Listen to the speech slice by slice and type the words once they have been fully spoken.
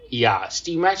Yeah,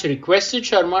 Steematch requested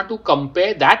Sharma to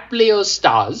compare that player's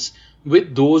stars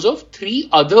with those of 3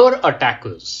 other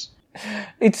attackers.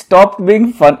 It stopped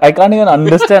being fun. I can't even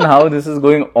understand how this is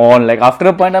going on. Like after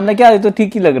a point, I'm like, yeah, ये तो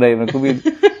ठीक ही लग रहा है. मेरे को भी,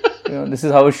 this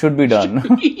is how it should be done.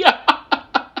 Yeah.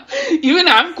 Even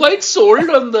I'm quite sold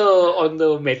on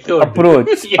the method.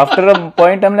 Approach. Yeah. After a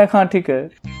point, I'm like, हाँ ठीक है.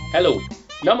 Hello.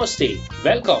 Namaste.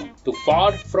 Welcome to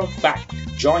Far From Fact.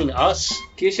 Join us,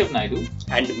 Keshav Naidu,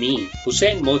 and me,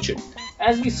 Hussain Merchant,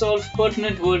 as we solve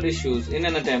pertinent world issues in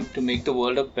an attempt to make the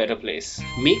world a better place.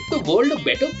 Make the world a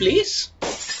better place?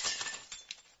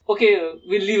 Okay,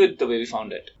 we'll leave it the way we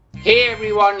found it. Hey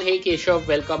everyone, hey Keshav,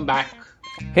 welcome back.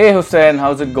 Hey Hussain,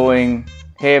 how's it going?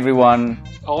 Hey everyone.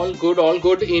 All good.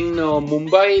 In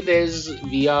Mumbai,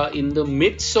 we are in the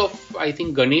midst of, I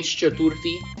think, Ganesh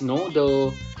Chaturthi.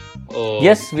 No,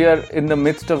 Yes, we are in the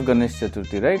midst of Ganesh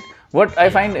Chaturthi, right? What I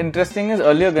find interesting is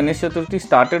earlier Ganesh Chaturthi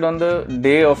started on the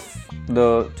day of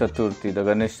the Chaturthi, the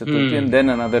Ganesh Chaturthi, and then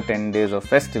another 10 days of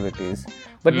festivities.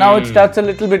 But now it starts a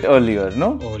little bit earlier,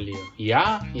 no? Earlier.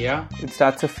 Yeah. It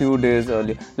starts a few days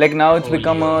earlier. Like now it's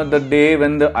become the day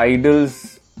when the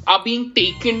idols are being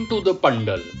taken to the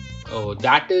pandal. Oh,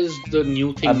 that is the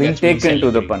new thing. Are being taken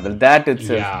to the pandal. That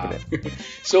itself. Yeah.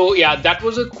 So that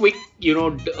was a quick,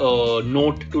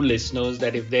 note to listeners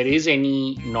that if there is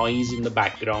any noise in the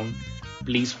background,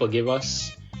 please forgive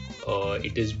us.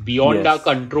 It is beyond our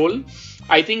control.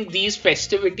 I think these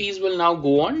festivities will now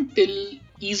go on till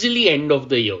easily end of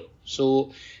the year.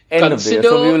 So end of the year.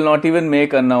 So we will not even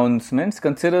make announcements.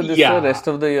 Consider this the rest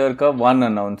of the year ka one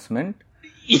announcement.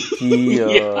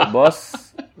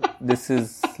 Boss, this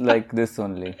is like this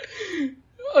only.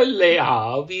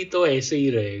 हाँ अभी तो ऐसे ही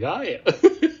रहेगा.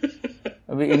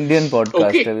 अभी Indian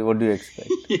podcast है. What do you expect?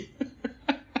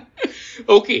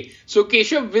 Okay, so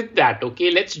Keshav, with that,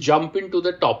 let's jump into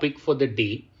the topic for the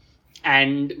day.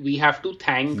 And we have to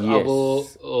thank our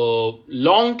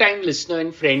long-time listener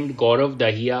and friend Gaurav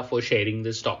Dahiya for sharing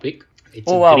this topic.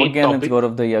 It's a great topic. It's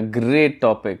Gaurav Dahiya. Great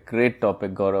topic,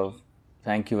 Gaurav.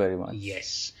 Thank you very much.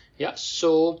 Yes. Yeah.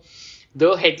 So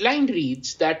the headline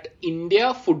reads that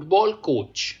India football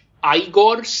coach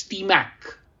Igor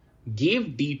Stimac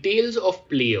gave details of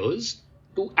players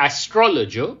to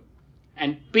astrologer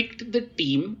and picked the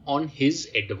team on his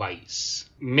advice.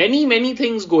 Many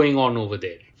things going on over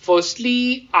there.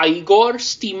 Firstly, Igor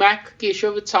Stimac,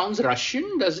 Keshav, it sounds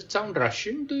Russian. Does it sound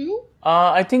Russian to you?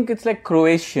 I think it's like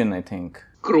Croatian, I think.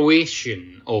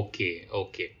 Croatian. Okay.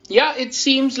 Yeah, it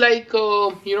seems like,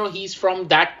 he's from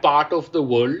that part of the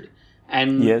world.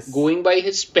 And going by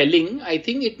his spelling, I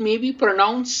think it may be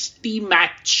pronounced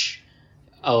Stimac.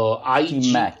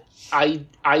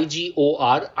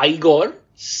 I-G-O-R. Igor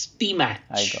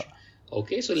Stimac.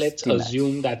 Okay, so let's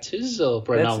assume that's his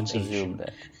pronunciation. Let's assume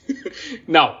that.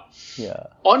 Now,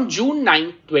 on June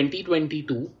 9,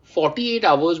 2022, 48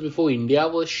 hours before India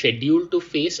was scheduled to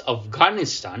face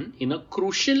Afghanistan in a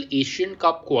crucial Asian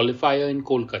Cup qualifier in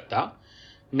Kolkata,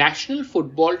 national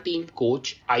football team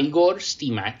coach Igor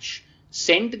Stimac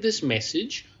sent this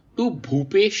message to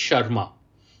Bhupesh Sharma,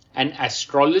 an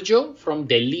astrologer from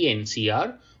Delhi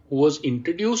NCR who was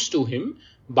introduced to him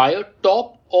by a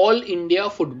top All India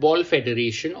Football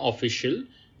Federation official,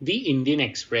 the Indian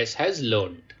Express has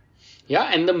learned. Yeah,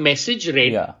 and the message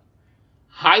read,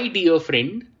 Hi dear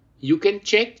friend, you can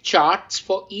check charts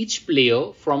for each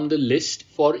player from the list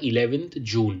for 11th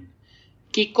June.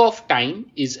 Kickoff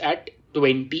time is at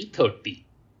 20:30.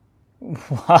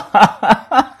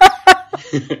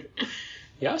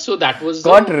 Yeah, so that was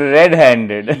got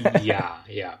red-handed.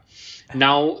 Yeah.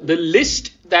 Now, the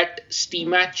list that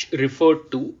Stimac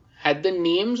referred to had the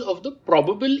names of the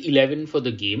probable 11 for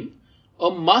the game, a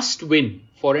must-win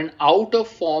for an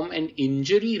out-of-form and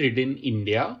injury-ridden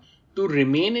India to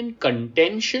remain in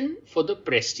contention for the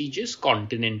prestigious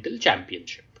Continental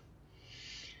Championship.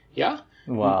 Yeah.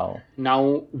 Wow.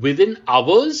 Now, within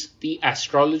hours, the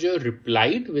astrologer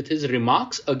replied with his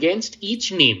remarks against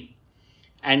each name.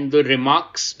 And the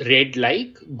remarks read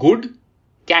like, good,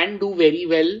 can do very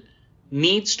well,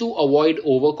 needs to avoid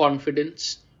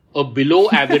overconfidence, a below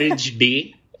average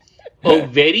day, a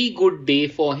very good day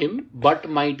for him, but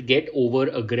might get over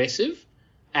aggressive,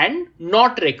 and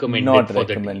not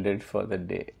recommended for the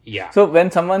day. Yeah. So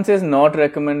when someone says not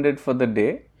recommended for the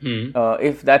day,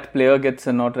 if that player gets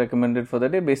a not recommended for the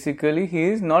day, basically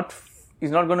he's not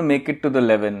going to make it to the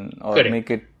 11 or make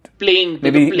it playing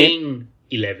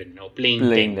 11 or playing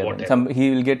 10, 11. Whatever. He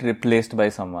will get replaced by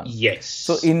someone. Yes.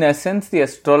 So in essence, the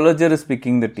astrologer is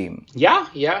picking the team. Yeah.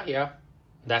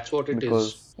 That's what it because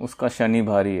is. उसका शनि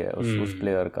भारी है उस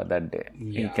player का that day.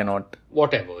 He cannot.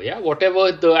 Whatever, yeah.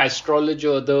 Whatever the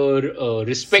astrologer, the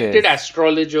respected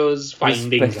astrologer's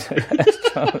findings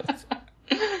are.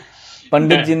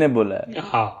 Pandit ji ने बोला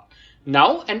है.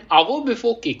 Now, an hour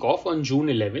before kickoff on June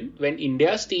 11, when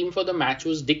India's team for the match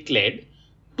was declared,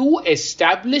 two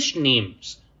established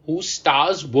names whose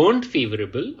stars weren't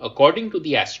favourable, according to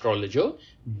the astrologer,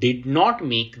 did not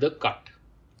make the cut.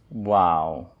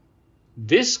 Wow.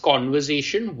 This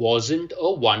conversation wasn't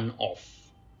a one-off.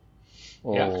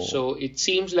 Oh. Yeah, so it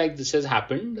seems like this has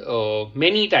happened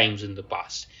many times in the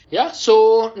past. Yeah,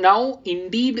 so now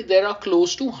indeed there are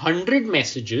close to 100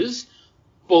 messages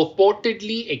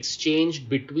purportedly exchanged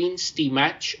between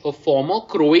Stimac, a former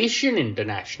Croatian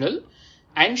international,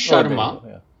 and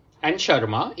Sharma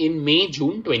in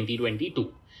May-June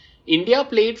 2022. India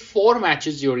played 4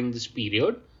 matches during this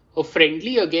period, a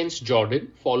friendly against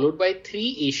Jordan, followed by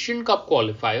 3 Asian Cup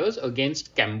qualifiers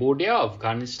against Cambodia,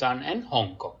 Afghanistan and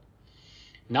Hong Kong.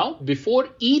 Now, before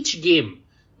each game,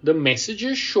 the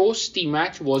messages show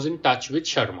Stimac was in touch with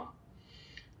Sharma.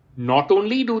 Not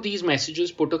only do these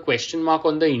messages put a question mark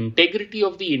on the integrity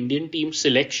of the Indian team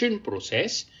selection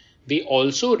process, they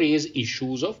also raise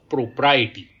issues of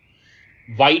propriety.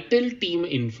 Vital team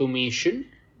information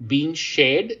being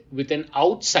shared with an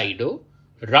outsider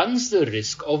runs the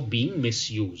risk of being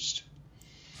misused.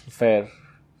 Fair.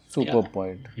 Super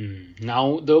point.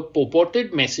 Now, the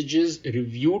purported messages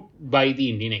reviewed by the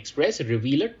Indian Express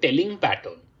reveal a telling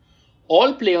pattern.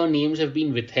 All player names have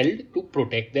been withheld to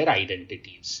protect their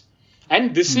identities.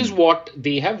 And this is what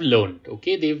they have learned.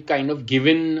 Okay, they've kind of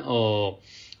given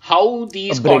how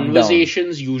these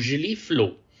conversations usually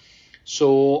flow.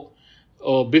 So,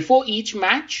 before each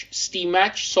match,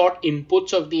 Stimac sought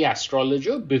inputs of the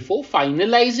astrologer before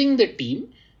finalizing the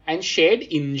team and shared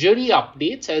injury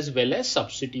updates as well as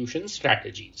substitution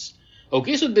strategies.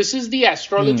 Okay, so this is the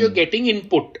astrologer getting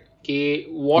input. Okay,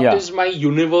 what is my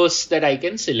universe that I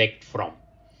can select from?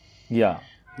 Yeah.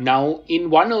 Now,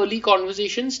 in one early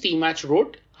conversation, Stimac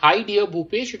wrote, "Hi dear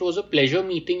Bhupesh, it was a pleasure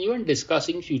meeting you and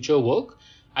discussing future work.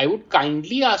 I would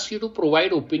kindly ask you to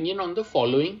provide opinion on the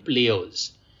following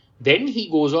players." Then he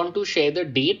goes on to share the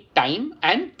date, time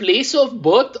and place of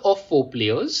birth of 4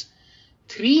 players,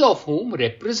 3 of whom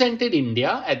represented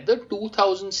India at the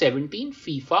 2017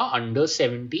 FIFA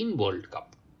Under-17 World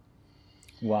Cup.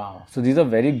 Wow. So these are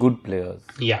very good players.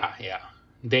 Yeah.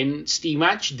 Then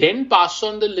Stimac then passed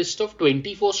on the list of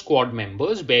 24 squad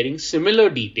members bearing similar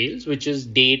details, which is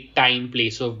date, time,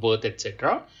 place of birth,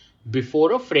 etc.,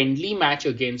 before a friendly match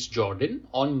against Jordan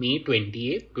on May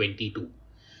 28, 22.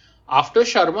 After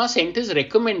Sharma sent his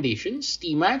recommendations,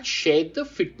 Stimac shared the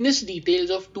fitness details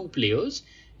of 2 players,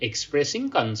 expressing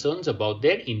concerns about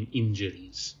their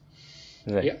injuries.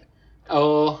 Right. Yeah.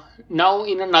 Now,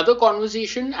 in another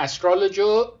conversation,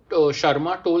 astrologer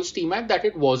Sharma told Stimac that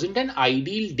it wasn't an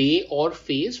ideal day or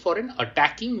phase for an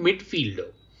attacking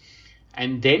midfielder.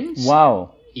 And then,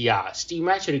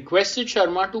 Stimac requested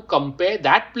Sharma to compare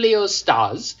that player's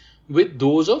stars with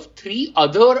those of 3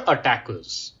 other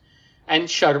attackers. And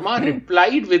Sharma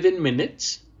replied within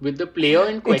minutes with the player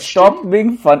in question. It stopped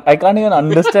being fun. I can't even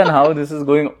understand how this is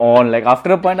going on. Like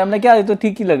after a point, I'm like, yeah, ये तो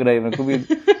ठीक ही लग रहा है. मेरे को भी,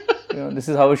 this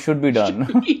is how it should be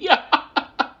done. Yeah.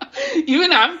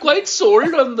 Even I'm quite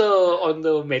sold on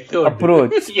the method.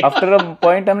 Approach. Yeah. After a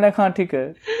point, I'm like, हाँ ठीक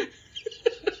है.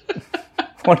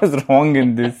 What is wrong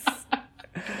in this?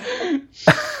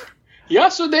 Yeah,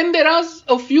 so then there are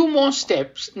a few more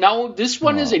steps. Now, this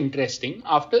one is interesting.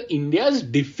 After India's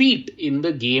defeat in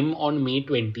the game on May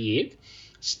 28th,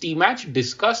 Stimac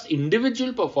discussed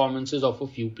individual performances of a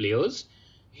few players,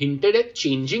 hinted at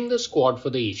changing the squad for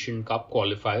the Asian Cup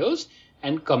qualifiers,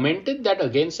 and commented that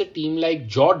against a team like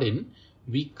Jordan,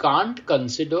 we can't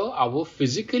consider our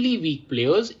physically weak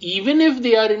players even if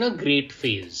they are in a great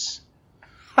phase.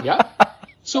 Yeah.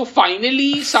 So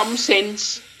finally, some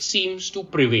sense seems to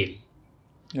prevail.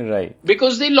 Right.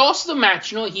 Because they lost the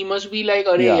match, no? He must be like,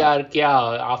 "Arey yaar,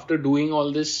 kya? After doing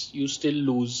all this, you still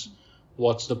lose.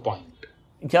 What's the point?"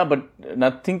 Yeah, but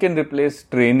nothing can replace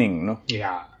training, no?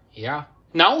 Yeah.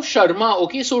 Now Sharma,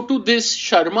 okay, so to this,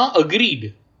 Sharma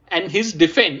agreed. And his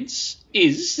defense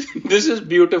is, this is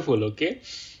beautiful, okay?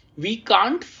 We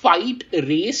can't fight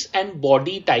race and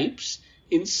body types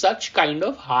in such kind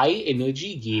of high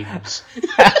energy games.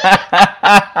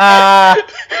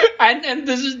 and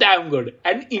this is damn good.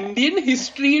 And Indian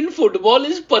history in football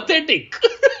is pathetic.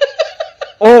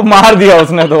 Oh, maar diya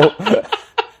usne to.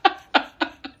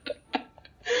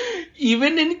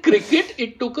 Even in cricket,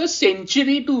 it took a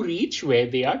century to reach where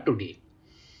they are today.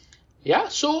 Yeah,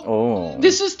 so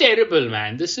this is terrible,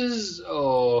 man. This is...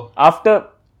 After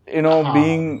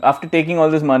being, after taking all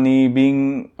this money,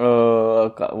 being,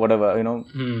 whatever,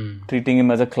 treating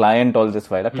him as a client all this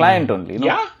while. A client only,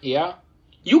 Yeah.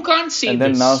 You can't say and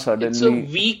this. Then now suddenly, it's a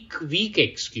weak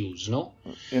excuse, no?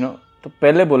 तो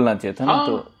पहले बोलना चाहिए था ना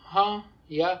तो.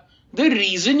 Yeah. The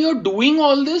reason you're doing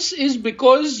all this is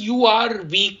because you are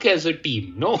weak as a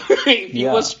team, no? If you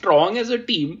were strong as a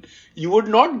team, you would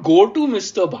not go to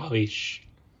Mr. Bhavesh.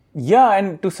 Yeah,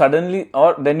 and to suddenly,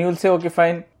 or then you'll say, okay,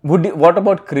 fine. What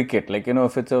about cricket? Like,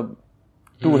 if it's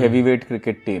two heavyweight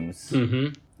cricket teams,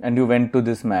 and you went to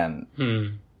this man,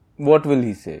 what will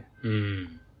he say?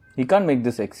 He can't make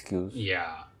this excuse.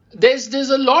 Yeah. There's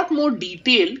a lot more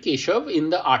detail, Keshav, in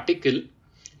the article.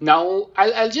 Now,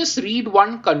 I'll just read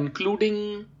one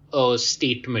concluding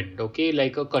statement, okay?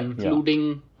 Like a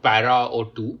concluding para or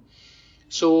two.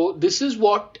 So, this is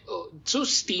what... so,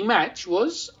 Steamatch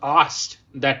was asked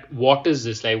that what is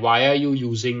this? Like, why are you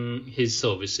using his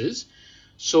services?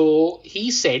 So, he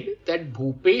said that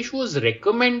Bhupesh was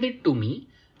recommended to me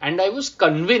and I was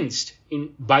convinced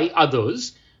by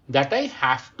others that I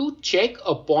have to check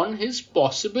upon his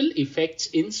possible effects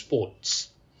in sports.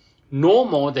 No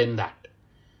more than that.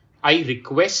 I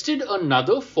requested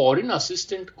another foreign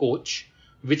assistant coach,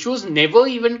 which was never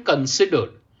even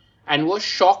considered, and was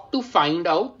shocked to find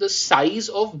out the size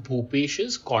of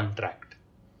Bhupesh's contract.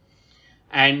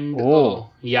 And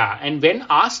and when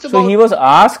asked about... So he was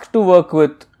asked to work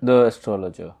with the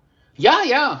astrologer.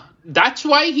 Yeah. That's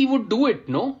why he would do it,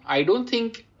 no? I don't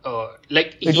think...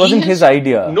 it wasn't his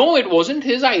idea. No, it wasn't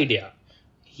his idea.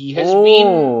 He has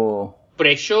been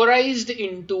pressurized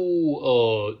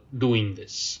into doing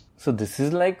this. So this is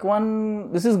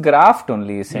this is graft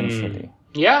only, essentially.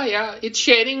 Yeah. It's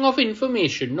sharing of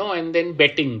information, no? And then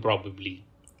betting, probably.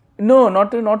 No,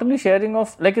 not only sharing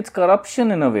of, like, it's corruption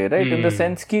in a way, right? In the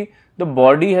sense that the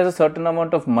body has a certain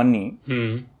amount of money.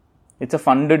 It's a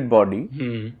funded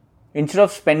body. Instead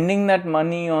of spending that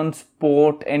money on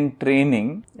sport and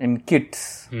training and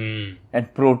kits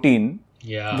and protein,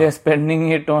 they're spending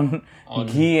it on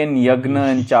ghee and yagna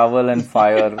and chawal and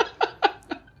fire.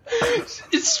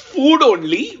 It's food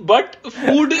only, but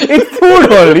food... It's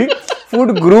food only.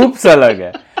 Food groups alag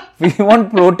hai. We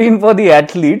want protein for the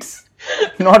athletes,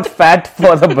 not fat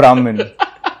for the Brahmin.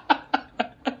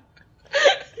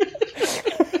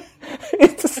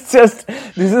 It's just,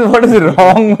 this is what is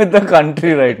wrong with the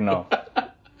country right now.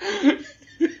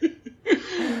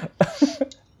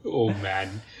 Oh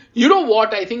man. You know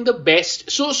what? I think the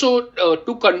best... So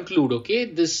to conclude, okay,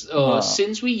 this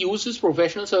since we use his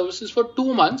professional services for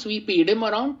 2 months, we paid him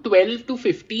around 12 to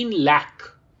 15 lakh.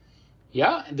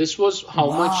 Yeah, this was how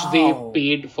much they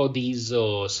paid for these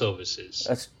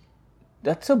services.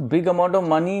 That's a big amount of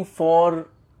money for,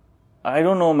 I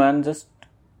don't know, man, just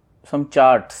some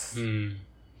charts.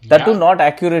 That too not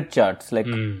accurate charts, like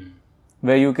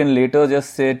where you can later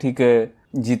just say, "Theek hai,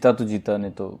 jeeta to jeeta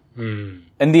nahi to."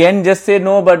 In the end, just say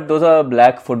no, but those are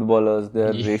black footballers. They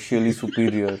are racially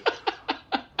superior.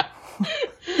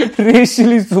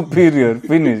 Racially superior.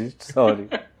 Finished. Sorry.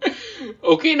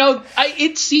 Okay, now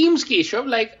it seems, Keshav,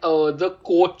 like the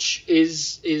coach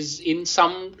is in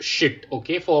some shit,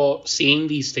 okay, for saying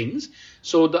these things.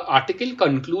 So the article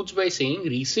concludes by saying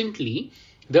recently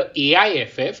the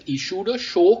AIFF issued a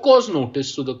show cause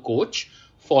notice to the coach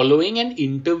following an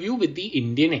interview with the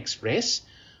Indian Express,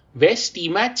 where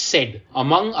Steamatch said,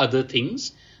 among other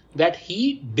things, that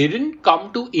he didn't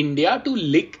come to India to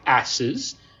lick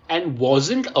asses and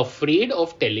wasn't afraid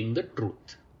of telling the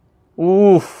truth.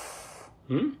 Oof.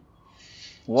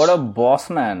 What a boss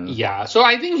man. Yeah, so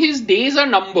I think his days are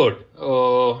numbered.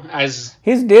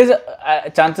 His days,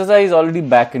 chances are he's already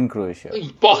back in Croatia.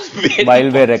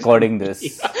 While we're recording this.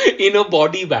 Yeah, in a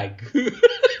body bag.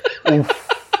 Oof.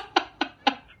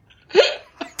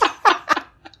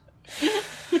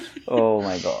 Oh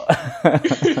my god.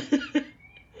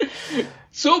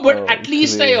 So, but at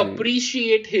least crazy. I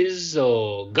appreciate his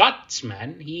guts,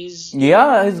 man. His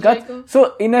guts.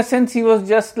 So, in a sense, he was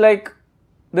just like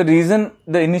the reason,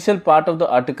 the initial part of the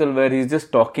article where he's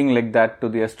just talking like that to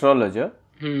the astrologer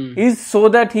is so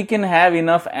that he can have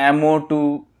enough ammo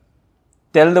to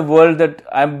tell the world that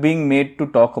I'm being made to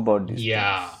talk about this.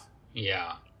 Yeah.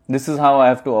 This is how I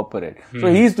have to operate. So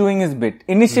he's doing his bit.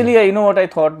 Initially, you know what I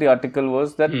thought the article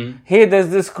was? That, hey, there's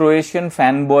this Croatian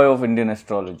fanboy of Indian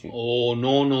astrology. Oh,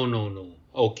 no.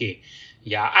 Okay.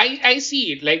 Yeah, I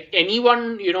see it. Like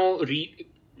anyone,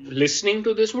 listening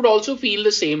to this would also feel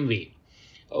the same way.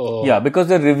 Yeah, because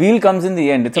the reveal comes in the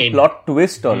end. It's a plot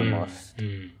twist almost.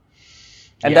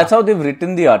 And that's how they've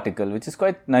written the article, which is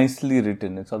quite nicely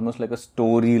written. It's almost like a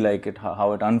story, like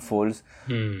how it unfolds.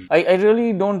 I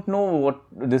really don't know what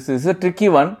this is. It's a tricky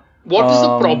one, What is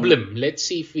the problem? Let's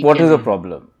see if we What can... is the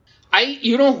problem?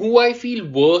 Who I feel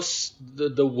worse,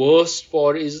 the worst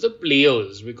for is the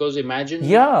players. Because imagine,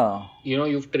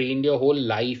 you've trained your whole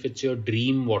life, it's your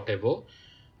dream, whatever.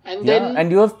 And then...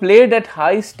 And you have played at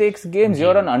high stakes games.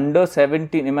 You're an under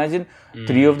 17. Imagine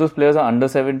 3 of those players are under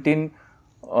 17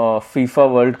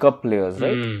 FIFA World Cup players,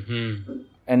 right?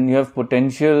 And you have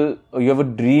potential, you have a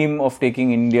dream of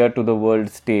taking India to the world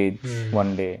stage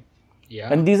one day. Yeah.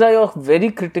 And these are your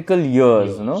very critical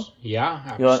years, you know. Yeah,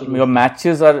 absolutely. Your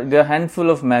matches there are a handful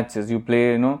of matches. You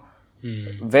play,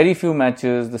 very few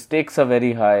matches. The stakes are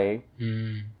very high.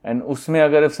 And usme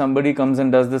agar if somebody comes and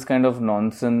does this kind of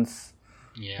nonsense,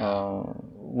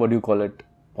 what do you call it?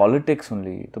 Politics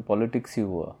only. The politics hi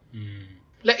hua.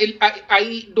 Like,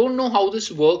 I don't know how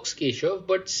this works, Keshav,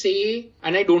 but say,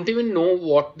 and I don't even know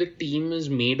what the team is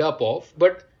made up of,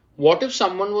 but what if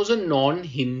someone was a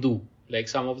non-Hindu? Like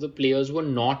some of the players were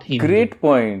not Hindu. Great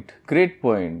point.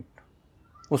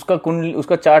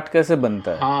 उसका chart कैसे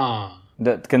बनता है?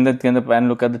 हाँ. Can the pan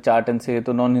look at the chart and say ये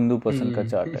तो non-Hindu person का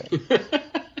chart है?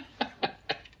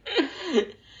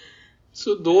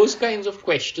 So those kinds of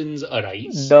questions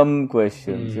arise. Dumb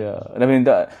questions, yeah. I mean,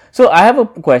 so I have a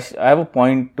question. I have a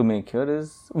point to make here.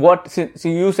 Is what?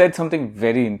 See, you said something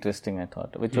very interesting. I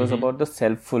thought, which was about the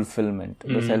self-fulfillment,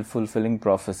 the self-fulfilling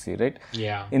prophecy, right?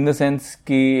 Yeah. In the sense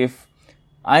कि if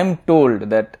I'm told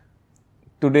that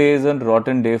today is a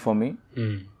rotten day for me,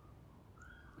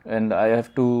 and I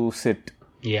have to sit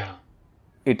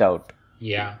it out.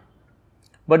 Yeah.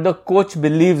 But the coach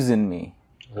believes in me.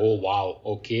 Oh wow!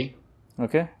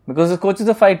 Okay, because the coach is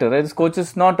a fighter, right? This coach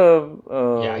is not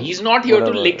he's not here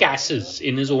to lick asses,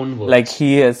 in his own words. Like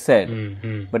he has said.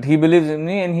 But he believes in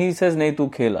me and he says, "Nahi, tu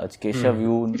khel aaj. Keshav,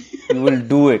 you will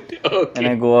do it." And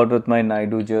I go out with my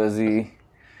Naidu jersey.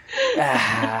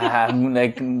 I'm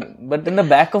like, but in the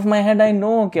back of my head, I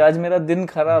know कि आज मेरा दिन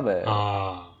खराब है.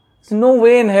 So no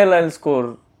way in hell I'll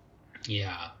score.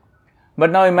 Yeah.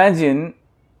 But now imagine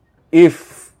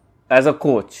if, as a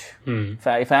coach,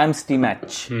 if I'm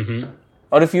Steammatch,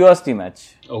 or if you are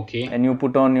Steammatch, and you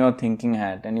put on your thinking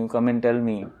hat and you come and tell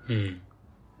me,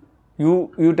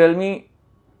 you tell me,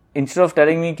 instead of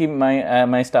telling me that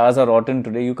my stars are rotten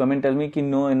today, you come and tell me that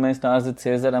no, in my stars it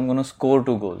says that I'm going to score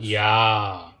 2 goals.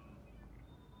 Yeah.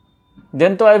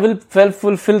 Then I will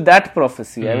fulfill that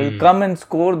prophecy. I will come and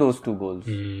score those 2 goals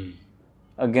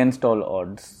against all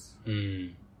odds.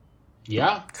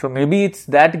 Yeah. So maybe it's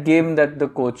that game that the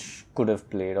coach could have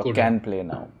played or can play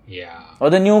now. Yeah. Or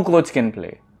the new coach can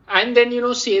play. And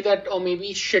then, say that, or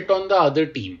maybe shit on the other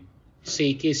team.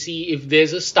 Say, see if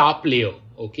there's a star player,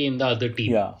 in the other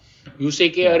team. Yeah. You say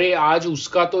कि अरे आज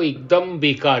उसका तो एकदम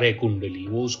बेकार है कुंडली,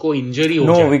 वो उसको इंजरी हो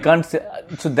जाए. No, we can't say.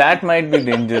 So that might be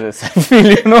dangerous. I feel,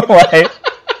 you know why?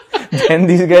 Then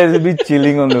these guys will be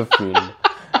chilling on the field.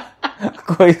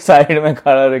 कोई साइड में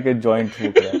खड़ा रह के जॉइंट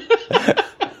फूक रहा है.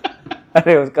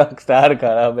 अरे उसका स्टार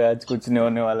खराब है, आज कुछ नहीं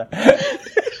होने वाला.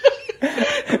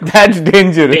 That's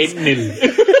dangerous. 10-0.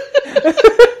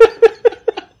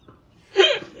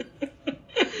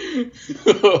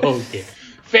 Okay.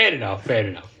 Fair enough.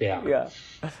 Yeah.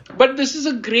 But this is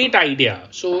a great idea.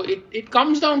 So it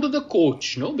comes down to the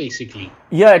coach, basically.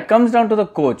 Yeah, it comes down to the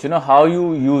coach, how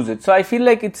you use it. So I feel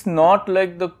like it's not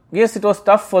like yes, it was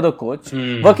tough for the coach.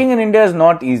 Working in India is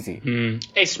not easy.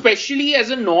 Especially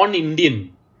as a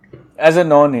non-Indian.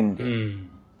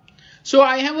 So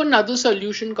I have another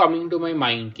solution coming to my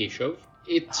mind, Keshav.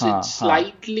 It's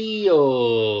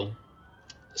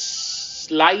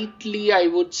slightly, I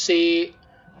would say,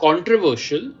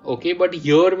 controversial, but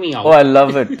hear me out. Oh, I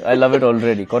love it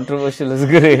already. Controversial is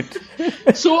great.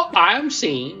 So I am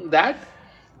saying that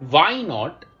why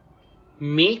not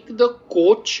make the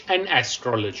coach an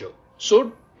astrologer?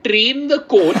 So train the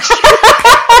coach.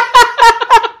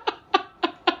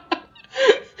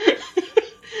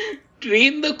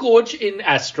 Train the coach in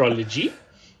astrology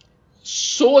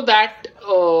so that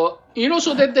so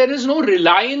that there is no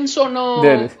reliance on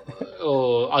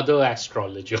other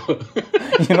astrologer.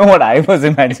 You know what I was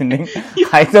imagining?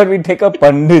 I thought we'd take a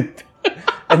Pandit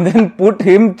and then put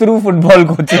him through football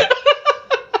coaching.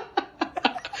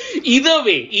 Either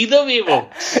way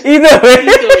works.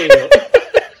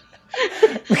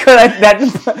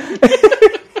 Because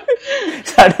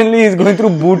suddenly he's going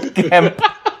through boot camp.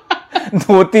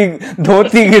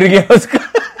 धोती गिर गया उसका.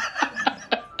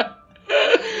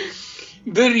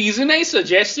 The reason I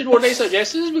suggested what I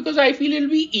suggested is because I feel it'll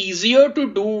be easier to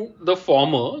do the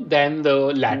former than the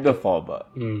latter. The former.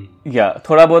 Yeah,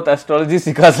 थोड़ा बहुत astrology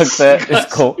सिखा सकता है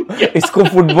इसको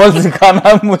football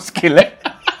सिखाना मुश्किल है.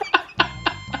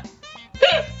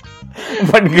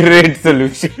 But great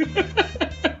solution.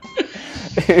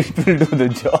 it will do the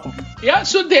job. Yeah,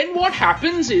 so then what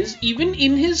happens is, even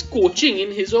in his coaching,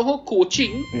 in his or her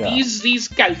coaching, these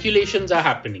calculations are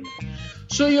happening.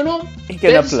 So, he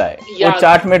can apply. वो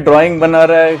chart में drawing बना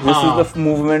रहा है, this is the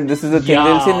movement, this is the thing.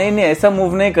 They'll say, नहीं ऐसा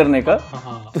move नहीं करने का.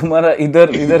 तुम्हारा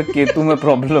इधर केतु में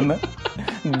problem है.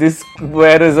 This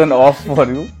square is an off for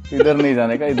you. इधर नहीं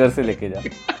जाने का, इधर से लेके जा.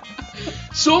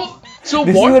 So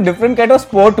this is a different kind of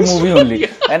sport movie only.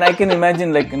 And I can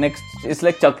imagine next, it's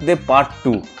like Chak De Part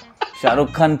 2. Shah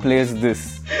Rukh Khan plays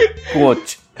this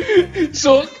coach.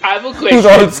 So I have a question. Who's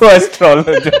also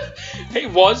astrologer. Hey,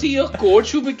 was he a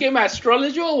coach who became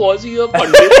astrologer, or was he a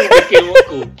pandit who became a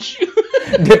coach?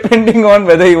 Depending on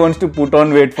whether he wants to put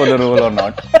on weight for the role or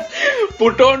not.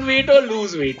 Put on weight or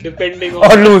lose weight, depending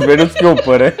on. Or lose weight, उसके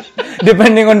ऊपर है.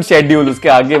 Depending on schedule, उसके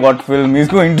आगे what film he's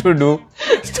going to do,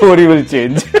 story will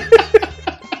change.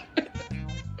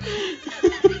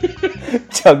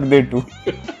 Chak De 2.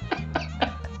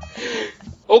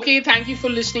 Okay, thank you for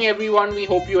listening, everyone. We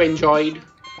hope you enjoyed.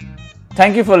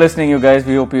 Thank you for listening, you guys.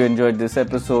 We hope you enjoyed this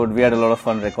episode. We had a lot of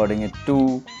fun recording it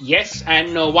too. Yes,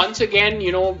 and once again,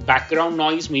 background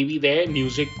noise may be there,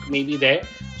 music may be there.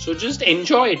 So just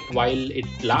enjoy it while it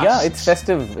lasts. Yeah, it's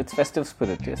festive. It's festive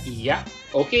spirit, yes. Yeah.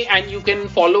 Okay, and you can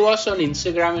follow us on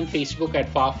Instagram and Facebook at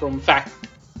Far From Fact.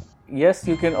 Yes,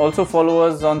 you can also follow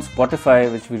us on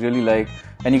Spotify, which we really like.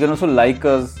 And you can also like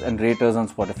us and rate us on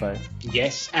Spotify.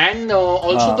 Yes, and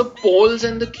also the polls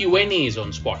and the Q&As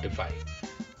on Spotify.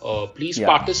 Please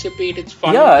participate. It's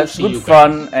fun. Yeah, it's good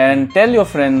fun. And tell your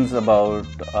friends about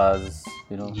us,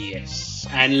 Yes.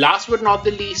 And last but not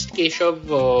the least,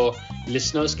 Keshav,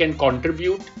 listeners can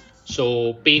contribute.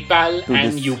 So PayPal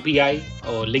and UPI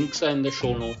links are in the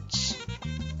show notes.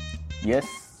 Yes.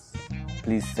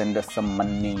 Please send us some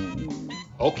money.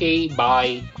 Okay,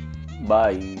 bye.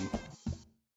 Bye.